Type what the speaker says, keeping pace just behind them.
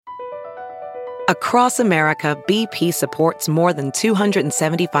Across America, BP supports more than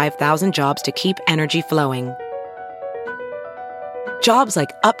 275,000 jobs to keep energy flowing. Jobs like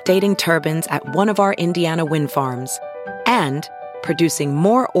updating turbines at one of our Indiana wind farms and producing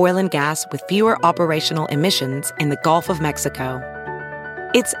more oil and gas with fewer operational emissions in the Gulf of Mexico.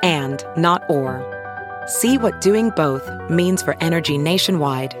 It's and, not or. See what doing both means for energy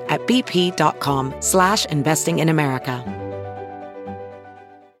nationwide at bp.com/investing in America.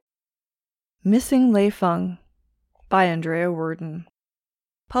 Missing Lei Feng by Andrea Worden.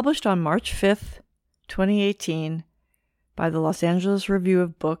 Published on March 5th, 2018 by the Los Angeles Review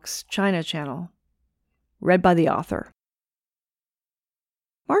of Books China Channel. Read by the author.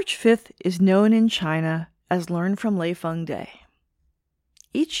 March 5th is known in China as Learn from Lei Feng Day.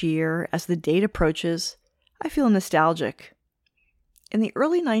 Each year, as the date approaches, I feel nostalgic. In the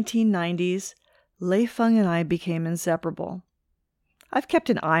early 1990s, Lei Feng and I became inseparable. I've kept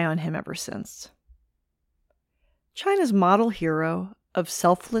an eye on him ever since. China's model hero of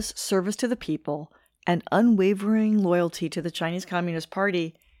selfless service to the people and unwavering loyalty to the Chinese Communist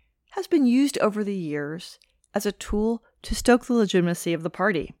Party has been used over the years as a tool to stoke the legitimacy of the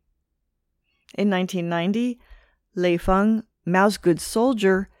party. In 1990, Lei Feng, Mao's good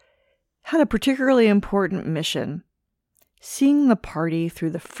soldier, had a particularly important mission: seeing the party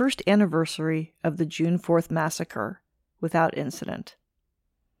through the first anniversary of the June 4th massacre without incident.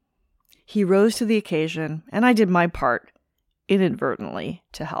 He rose to the occasion, and I did my part, inadvertently,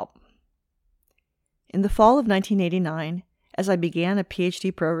 to help. In the fall of 1989, as I began a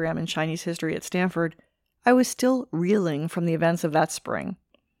PhD program in Chinese history at Stanford, I was still reeling from the events of that spring.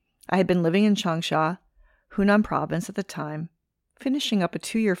 I had been living in Changsha, Hunan province at the time, finishing up a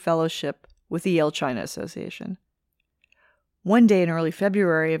 2-year fellowship with the Yale China Association. One day in early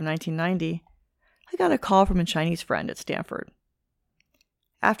February of 1990, I got a call from a Chinese friend at Stanford.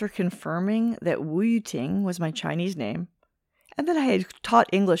 After confirming that Wu Yuting was my Chinese name, and that I had taught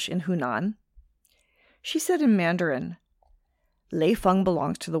English in Hunan, she said in Mandarin, "Lei Feng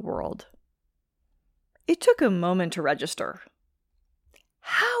belongs to the world." It took a moment to register.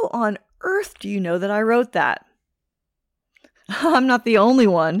 "How on earth do you know that I wrote that?" "I'm not the only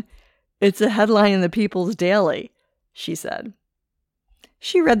one. It's a headline in the People's Daily," she said.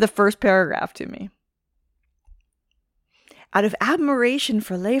 She read the first paragraph to me. Out of admiration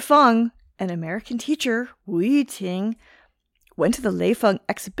for Lei Feng, an American teacher, Wu Yuting, went to the Lei Feng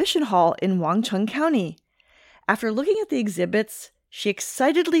exhibition hall in Wangcheng County. After looking at the exhibits, she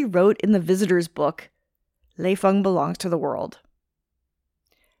excitedly wrote in the visitor's book, "Lei Feng belongs to the world."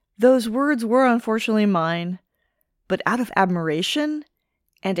 Those words were unfortunately mine, but out of admiration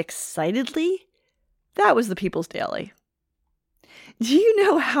and excitedly, that was the People's Daily. Do you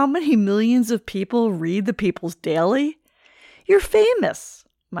know how many millions of people read the People's Daily? "You're famous,"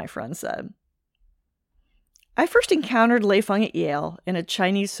 my friend said. I first encountered Lei Feng at Yale in a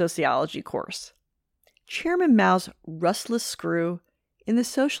Chinese sociology course. Chairman Mao's restless screw in the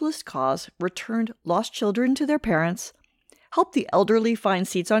socialist cause returned lost children to their parents, helped the elderly find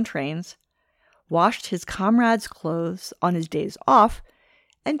seats on trains, washed his comrades' clothes on his days off,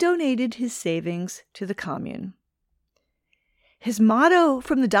 and donated his savings to the commune. His motto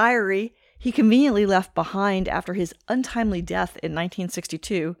from the diary he conveniently left behind after his untimely death in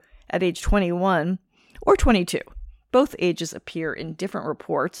 1962 at age 21 or 22, both ages appear in different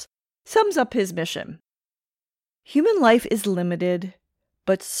reports, sums up his mission. Human life is limited,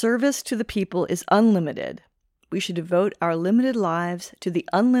 but service to the people is unlimited. We should devote our limited lives to the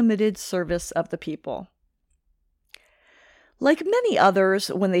unlimited service of the people. Like many others,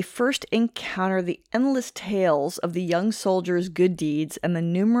 when they first encounter the endless tales of the young soldier's good deeds and the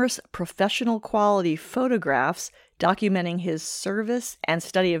numerous professional quality photographs documenting his service and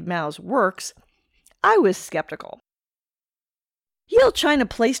study of Mao's works, I was skeptical. Yale China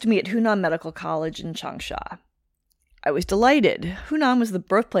placed me at Hunan Medical College in Changsha. I was delighted. Hunan was the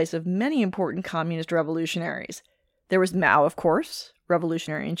birthplace of many important communist revolutionaries. There was Mao, of course,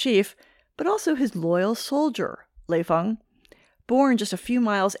 revolutionary in chief, but also his loyal soldier, Lei Feng, born just a few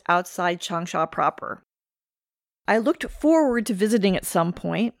miles outside Changsha proper. I looked forward to visiting at some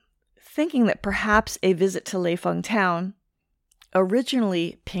point, thinking that perhaps a visit to Lei Feng Town,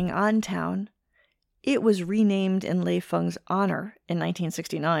 originally Ping'an Town, it was renamed in Lei Feng's honor in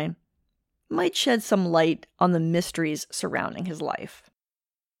 1969, might shed some light on the mysteries surrounding his life.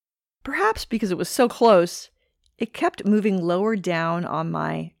 Perhaps because it was so close, it kept moving lower down on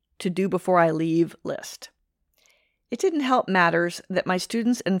my to-do before I leave list. It didn't help matters that my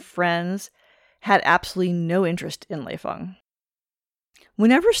students and friends had absolutely no interest in Lei Feng.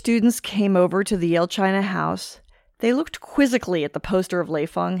 Whenever students came over to the Yale China House, They looked quizzically at the poster of Lei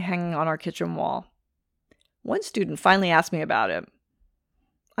Feng hanging on our kitchen wall. One student finally asked me about it.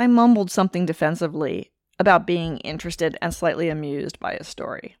 I mumbled something defensively about being interested and slightly amused by his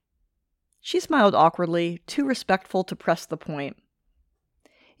story. She smiled awkwardly, too respectful to press the point.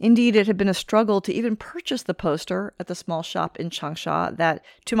 Indeed, it had been a struggle to even purchase the poster at the small shop in Changsha that,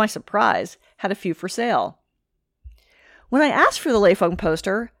 to my surprise, had a few for sale. When I asked for the Lei Feng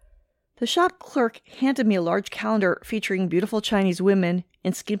poster, the shop clerk handed me a large calendar featuring beautiful Chinese women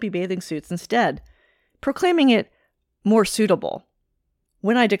in skimpy bathing suits instead, proclaiming it more suitable.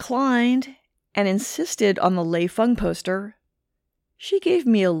 When I declined and insisted on the Lei Feng poster, she gave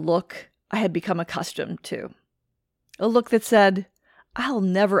me a look I had become accustomed to. A look that said, "I'll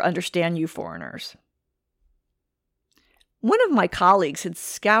never understand you foreigners." One of my colleagues had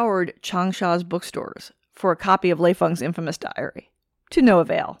scoured Changsha's bookstores for a copy of Lei Feng's infamous diary, to no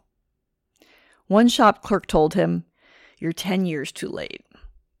avail. One shop clerk told him, "You're 10 years too late."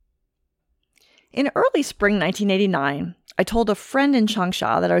 In early spring 1989, I told a friend in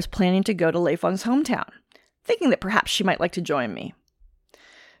Changsha that I was planning to go to Lei Feng's hometown, thinking that perhaps she might like to join me.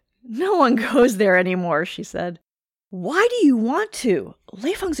 "No one goes there anymore," she said. "Why do you want to?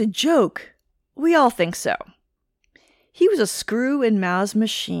 Lei Feng's a joke." "We all think so. He was a screw in Mao's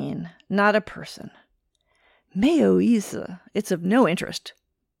machine, not a person. 没有意思. It's of no interest.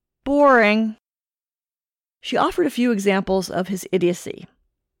 Boring." She offered a few examples of his idiocy.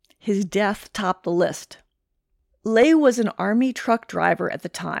 His death topped the list. Lei was an army truck driver at the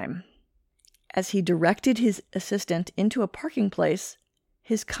time. As he directed his assistant into a parking place,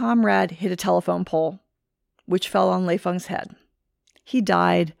 his comrade hit a telephone pole, which fell on Lei Feng's head. He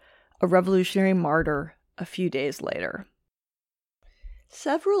died, a revolutionary martyr, a few days later.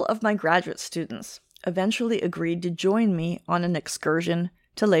 Several of my graduate students eventually agreed to join me on an excursion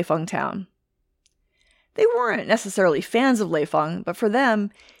to Lei Feng town. They weren't necessarily fans of Lei Feng, but for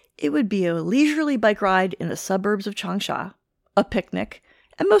them, it would be a leisurely bike ride in the suburbs of Changsha, a picnic,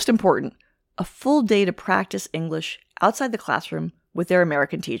 and most important, a full day to practice English outside the classroom with their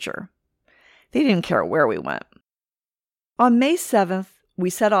American teacher. They didn't care where we went. On May 7th, we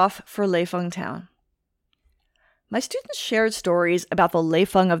set off for Lei Feng town. My students shared stories about the Lei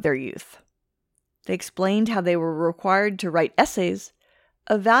Feng of their youth. They explained how they were required to write essays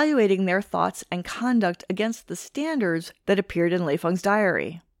evaluating their thoughts and conduct against the standards that appeared in Lei Feng's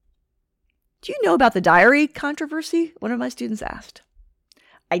diary. "Do you know about the diary controversy?" one of my students asked.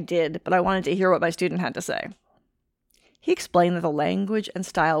 I did, but I wanted to hear what my student had to say. He explained that the language and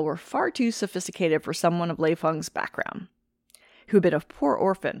style were far too sophisticated for someone of Lei Feng's background, who had been a poor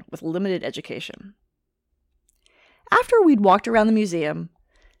orphan with limited education. After we'd walked around the museum,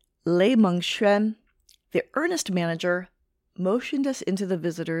 Lei Mengxuan, the earnest manager, motioned us into the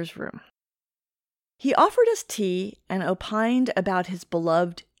visitors' room. He offered us tea and opined about his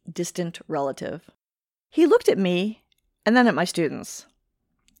beloved, distant relative. He looked at me and then at my students.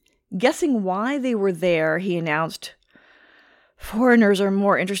 Guessing why they were there, he announced, "Foreigners are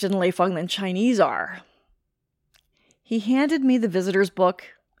more interested in Lei Feng than Chinese are." He handed me the visitor's book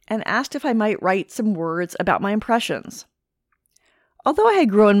and asked if I might write some words about my impressions. Although I had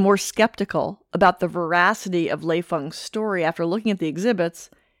grown more skeptical about the veracity of Lei Feng's story after looking at the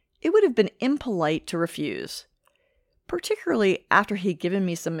exhibits, it would have been impolite to refuse, particularly after he'd given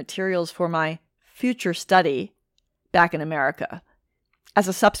me some materials for my future study back in America, as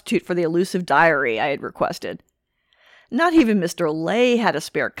a substitute for the elusive diary I had requested. Not even Mr. Lei had a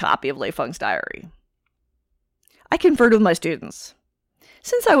spare copy of Lei Feng's diary. I conferred with my students.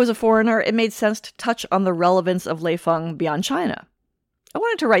 Since I was a foreigner, it made sense to touch on the relevance of Lei Feng beyond China. I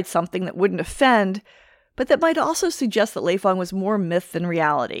wanted to write something that wouldn't offend, but that might also suggest that Lei Feng was more myth than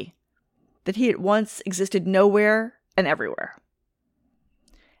reality, that he at once existed nowhere and everywhere.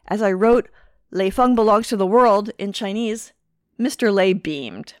 As I wrote, "Lei Feng belongs to the world" in Chinese, Mr. Lei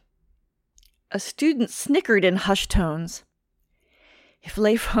beamed. A student snickered in hushed tones. If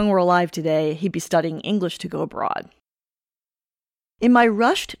Lei Feng were alive today, he'd be studying English to go abroad. In my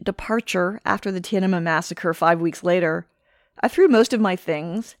rushed departure after the Tiananmen massacre 5 weeks later, I threw most of my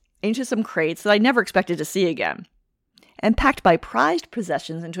things into some crates that I never expected to see again, and packed my prized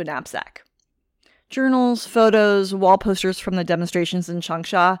possessions into a knapsack. Journals, photos, wall posters from the demonstrations in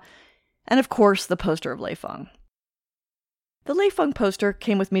Changsha, and of course the poster of Lei Feng. The Lei Feng poster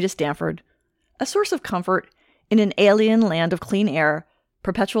came with me to Stanford, a source of comfort in an alien land of clean air,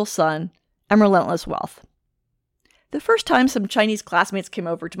 perpetual sun, and relentless wealth. The first time some Chinese classmates came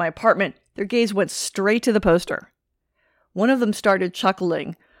over to my apartment, their gaze went straight to the poster. One of them started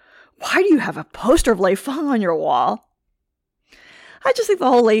chuckling. "Why do you have a poster of Lei Feng on your wall?" I just think the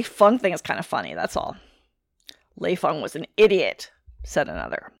whole Lei Feng thing is kind of funny, that's all. Feng was an idiot, said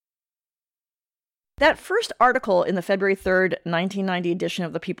another. That first article in the February 3rd, 1990 edition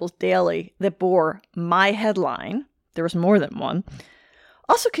of the People's Daily that bore my headline, there was more than one,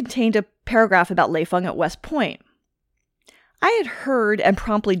 also contained a paragraph about Feng at West Point. I had heard and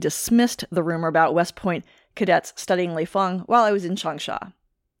promptly dismissed the rumor about West Point cadets studying Feng while I was in Changsha.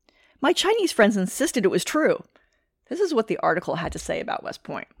 My Chinese friends insisted it was true. This is what the article had to say about West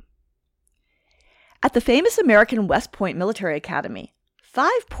Point. At the famous American West Point Military Academy,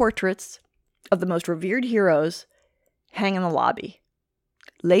 5 portraits of the most revered heroes hang in the lobby.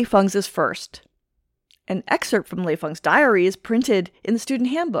 Feng's is first. An excerpt from Feng's diary is printed in the student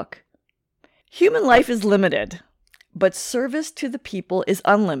handbook. Human life is limited, but service to the people is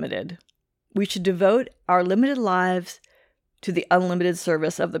unlimited. We should devote our limited lives to the unlimited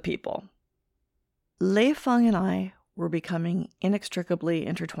service of the people. Feng and I were becoming inextricably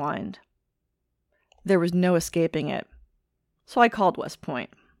intertwined. There was no escaping it, so I called West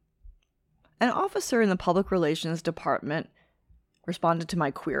Point. An officer in the public relations department responded to my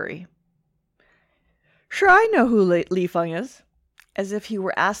query. Sure, I know who Feng is, as if he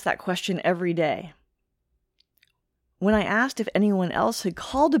were asked that question every day. When I asked if anyone else had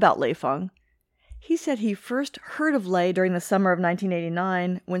called about Feng, he said he first heard of Lei during the summer of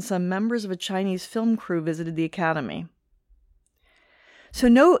 1989 when some members of a Chinese film crew visited the academy. So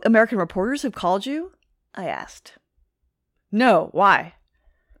no American reporters have called you? I asked. No, why?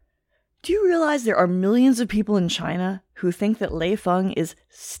 Do you realize there are millions of people in China who think that Feng is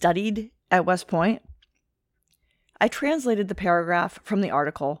studied at West Point? I translated the paragraph from the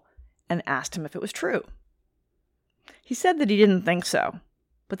article and asked him if it was true. He said that he didn't think so,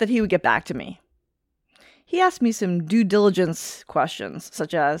 but that he would get back to me. He asked me some due diligence questions,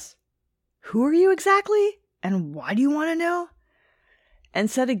 such as, who are you exactly? And why do you want to know? And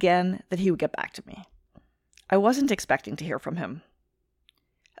said again that he would get back to me. I wasn't expecting to hear from him.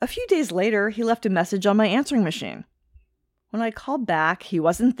 A few days later, he left a message on my answering machine. When I called back, he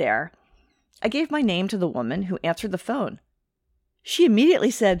wasn't there. I gave my name to the woman who answered the phone. She immediately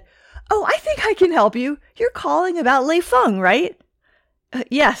said, "Oh, I think I can help you. You're calling about Feng, right?"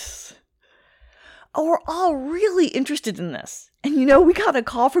 Yes. Oh, we're all really interested in this. And we got a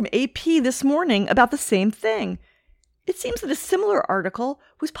call from AP this morning about the same thing. It seems that a similar article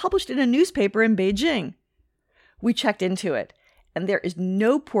was published in a newspaper in Beijing. We checked into it, and there is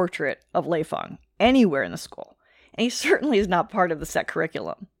no portrait of Feng anywhere in the school, and he certainly is not part of the set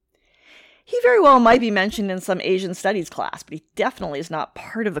curriculum. He very well might be mentioned in some Asian studies class, but he definitely is not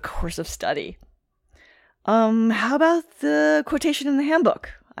part of the course of study. How about the quotation in the handbook?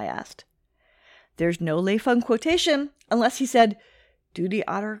 I asked. There's no Feng quotation, unless he said, "Duty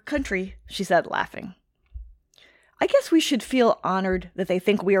honor country," she said, laughing. I guess we should feel honored that they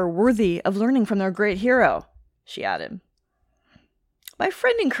think we are worthy of learning from their great hero, she added. My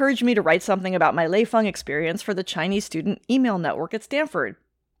friend encouraged me to write something about my Feng experience for the Chinese student email network at Stanford.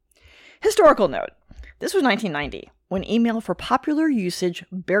 Historical note. This was 1990, when email for popular usage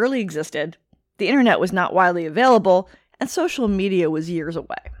barely existed, the internet was not widely available, and social media was years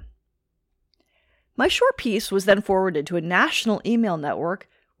away. My short piece was then forwarded to a national email network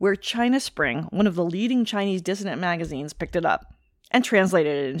where China Spring, one of the leading Chinese dissident magazines, picked it up and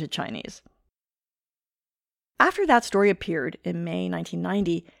translated it into Chinese. After that story appeared in May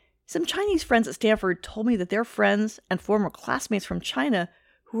 1990, some Chinese friends at Stanford told me that their friends and former classmates from China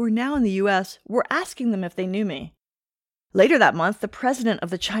who were now in the U.S. were asking them if they knew me. Later that month, the president of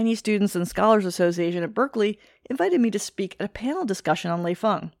the Chinese Students and Scholars Association at Berkeley invited me to speak at a panel discussion on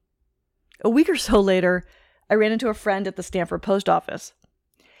Feng. A week or so later, I ran into a friend at the Stanford post office.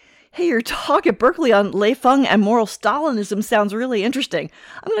 "Hey, your talk at Berkeley on Feng and moral Stalinism sounds really interesting.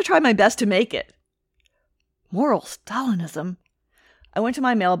 I'm going to try my best to make it." Moral Stalinism? I went to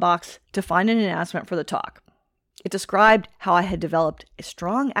my mailbox to find an announcement for the talk. It described how I had developed a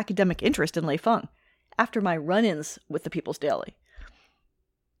strong academic interest in Feng after my run-ins with the People's Daily.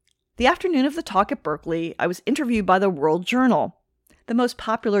 The afternoon of the talk at Berkeley, I was interviewed by the World Journal, the most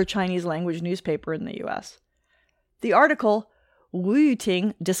popular Chinese-language newspaper in the U.S. The article, "Wu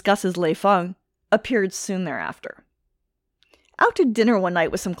Yuting discusses Feng," appeared soon thereafter. Out to dinner one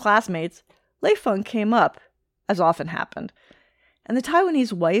night with some classmates, Feng came up, as often happened, and the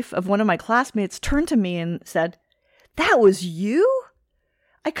Taiwanese wife of one of my classmates turned to me and said, "That was you?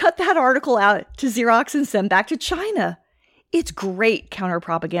 I cut that article out to Xerox and send back to China. It's great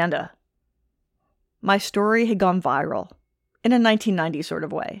counter-propaganda." My story had gone viral, in a 1990 sort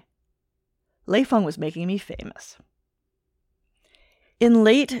of way. Feng was making me famous. In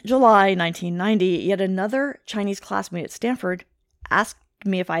late July 1990, yet another Chinese classmate at Stanford asked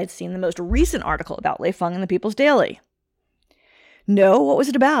me if I had seen the most recent article about Lei Feng in the People's Daily. No, what was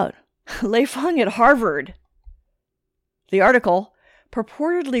it about? Lei Feng at Harvard. The article,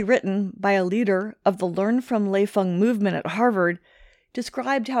 purportedly written by a leader of the Learn from Lei Feng movement at Harvard,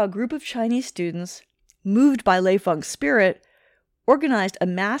 described how a group of Chinese students, moved by Lei Feng's spirit, organized a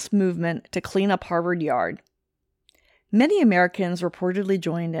mass movement to clean up Harvard Yard. Many Americans reportedly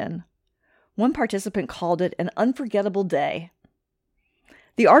joined in. One participant called it an unforgettable day.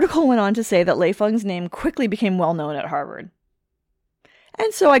 The article went on to say that Lei Feng's name quickly became well known at Harvard.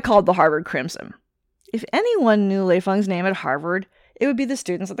 And so I called the Harvard Crimson. If anyone knew Lei Feng's name at Harvard, it would be the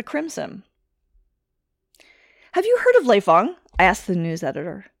students at the Crimson. Have you heard of Lei Feng? I asked the news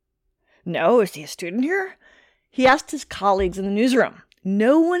editor. No, is he a student here? He asked his colleagues in the newsroom.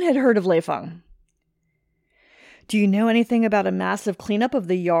 No one had heard of Lei Feng. Do you know anything about a massive cleanup of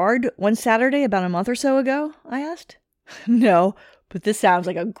the yard one Saturday about a month or so ago? I asked. No, but this sounds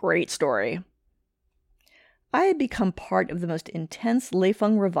like a great story. I had become part of the most intense Lei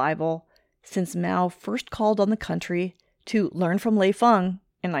Feng revival since Mao first called on the country to learn from Lei Feng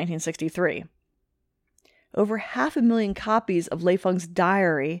in 1963. Over 500,000 copies of Lei Feng's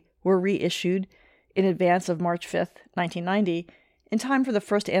diary were reissued in advance of March 5th, 1990, in time for the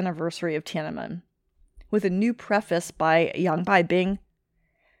first anniversary of Tiananmen, with a new preface by Yang Baibing,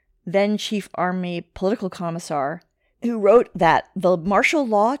 then Chief Army Political Commissar, who wrote that the martial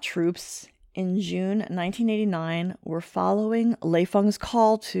law troops in June 1989 were following Lei Feng's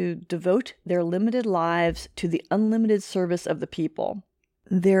call to devote their limited lives to the unlimited service of the people.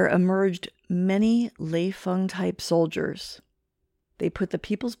 There emerged many Lei Feng-type soldiers. They put the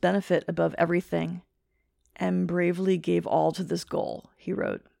people's benefit above everything and bravely gave all to this goal, he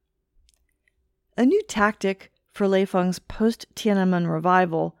wrote. A new tactic for Lei Feng's post-Tiananmen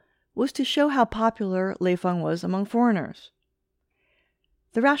revival was to show how popular Lei Feng was among foreigners.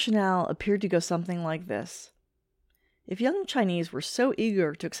 The rationale appeared to go something like this. If young Chinese were so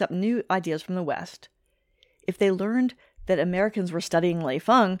eager to accept new ideas from the West, if they learned that Americans were studying Lei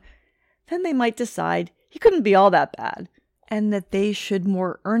Feng, then they might decide he couldn't be all that bad, and that they should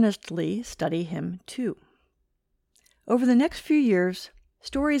more earnestly study him too. Over the next few years,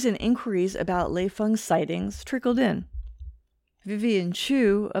 stories and inquiries about Lei Feng's sightings trickled in. Vivian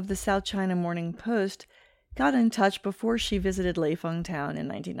Chu of the South China Morning Post got in touch before she visited Lei Feng Town in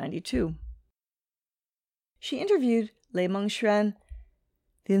 1992. She interviewed Lei Mengxuan,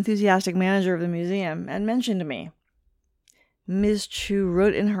 the enthusiastic manager of the museum, and mentioned me. Ms. Chu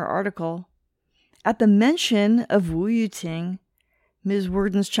wrote in her article, "At the mention of Wu Yuting, Ms.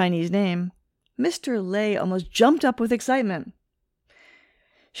 Worden's Chinese name, Mr. Lei almost jumped up with excitement.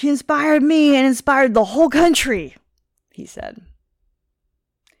 She inspired me and inspired the whole country," he said.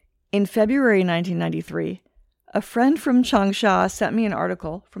 In February 1993, a friend from Changsha sent me an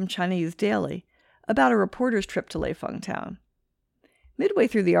article from China Youth Daily about a reporter's trip to Lei Feng Town. Midway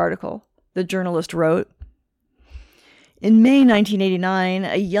through the article, the journalist wrote, "In May 1989,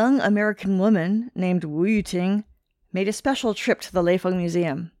 a young American woman named Wu Yuting made a special trip to the Lei Feng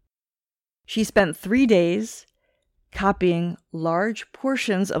Museum. She spent 3 days copying large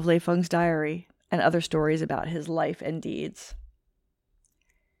portions of Lei Feng's diary and other stories about his life and deeds."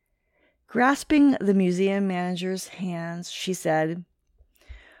 Grasping the museum manager's hands, she said,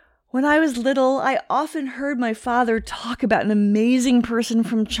 "When I was little, I often heard my father talk about an amazing person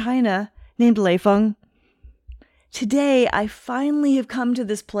from China named Lei Feng. Today, I finally have come to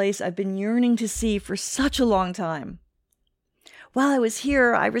this place I've been yearning to see for such a long time. While I was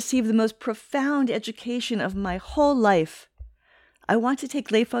here, I received the most profound education of my whole life. I want to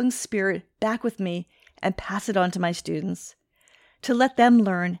take Lei Feng's spirit back with me and pass it on to my students, to let them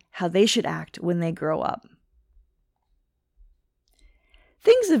learn how they should act when they grow up."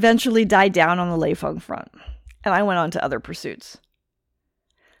 Things eventually died down on the Lei Feng front, and I went on to other pursuits.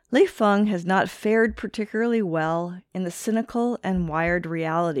 Lei Feng has not fared particularly well in the cynical and wired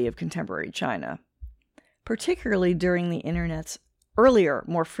reality of contemporary China, particularly during the internet's earlier,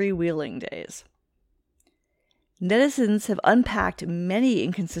 more freewheeling days. Netizens have unpacked many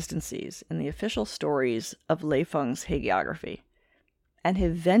inconsistencies in the official stories of Lei Feng's hagiography, and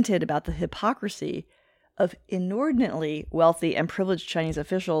have vented about the hypocrisy of inordinately wealthy and privileged Chinese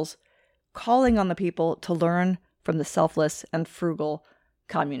officials calling on the people to learn from the selfless and frugal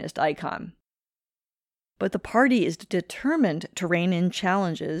communist icon. But the party is determined to rein in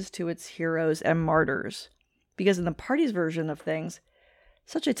challenges to its heroes and martyrs, because in the party's version of things,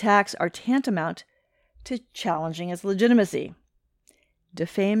 such attacks are tantamount to challenging its legitimacy.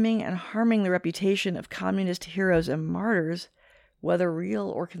 Defaming and harming the reputation of communist heroes and martyrs, whether real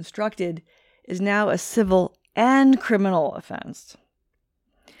or constructed, is now a civil and criminal offense.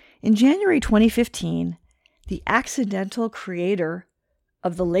 In January 2015, the accidental creator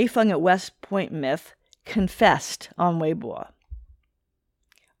of the Lei Feng at West Point myth confessed on Weibo.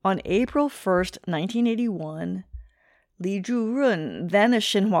 On April 1st, 1981, Li Zhurun, then a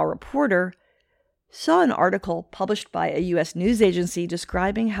Xinhua reporter, saw an article published by a U.S. news agency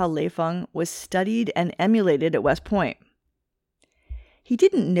describing how Lei Feng was studied and emulated at West Point. He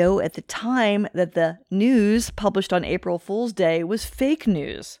didn't know at the time that the news published on April Fool's Day was fake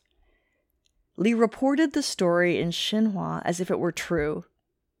news. Li reported the story in Xinhua as if it were true,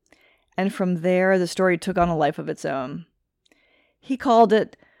 and from there the story took on a life of its own. He called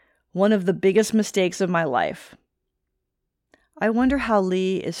it one of the biggest mistakes of my life. I wonder how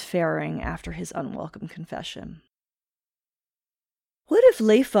Li is faring after his unwelcome confession. What if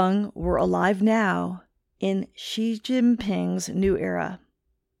Lei Feng were alive now in Xi Jinping's new era?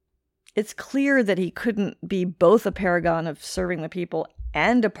 It's clear that he couldn't be both a paragon of serving the people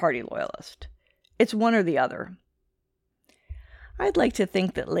and a party loyalist. It's one or the other. I'd like to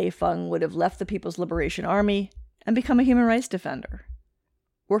think that Lei Feng would have left the People's Liberation Army and become a human rights defender,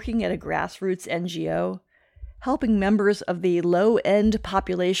 working at a grassroots NGO, helping members of the low-end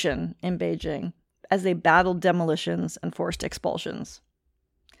population in Beijing as they battled demolitions and forced expulsions.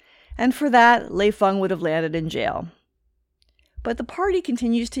 And for that, Lei Feng would have landed in jail. But the party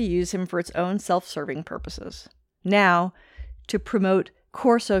continues to use him for its own self-serving purposes, now to promote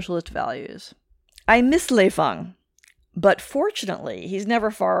core socialist values. I miss Lei Feng, but fortunately, he's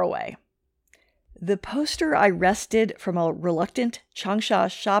never far away. The poster I wrested from a reluctant Changsha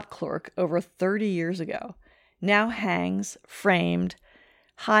shop clerk over 30 years ago now hangs, framed,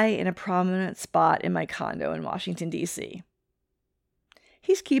 high in a prominent spot in my condo in Washington, D.C.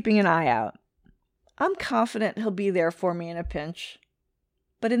 He's keeping an eye out. I'm confident he'll be there for me in a pinch.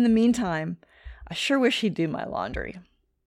 But in the meantime, I sure wish he'd do my laundry.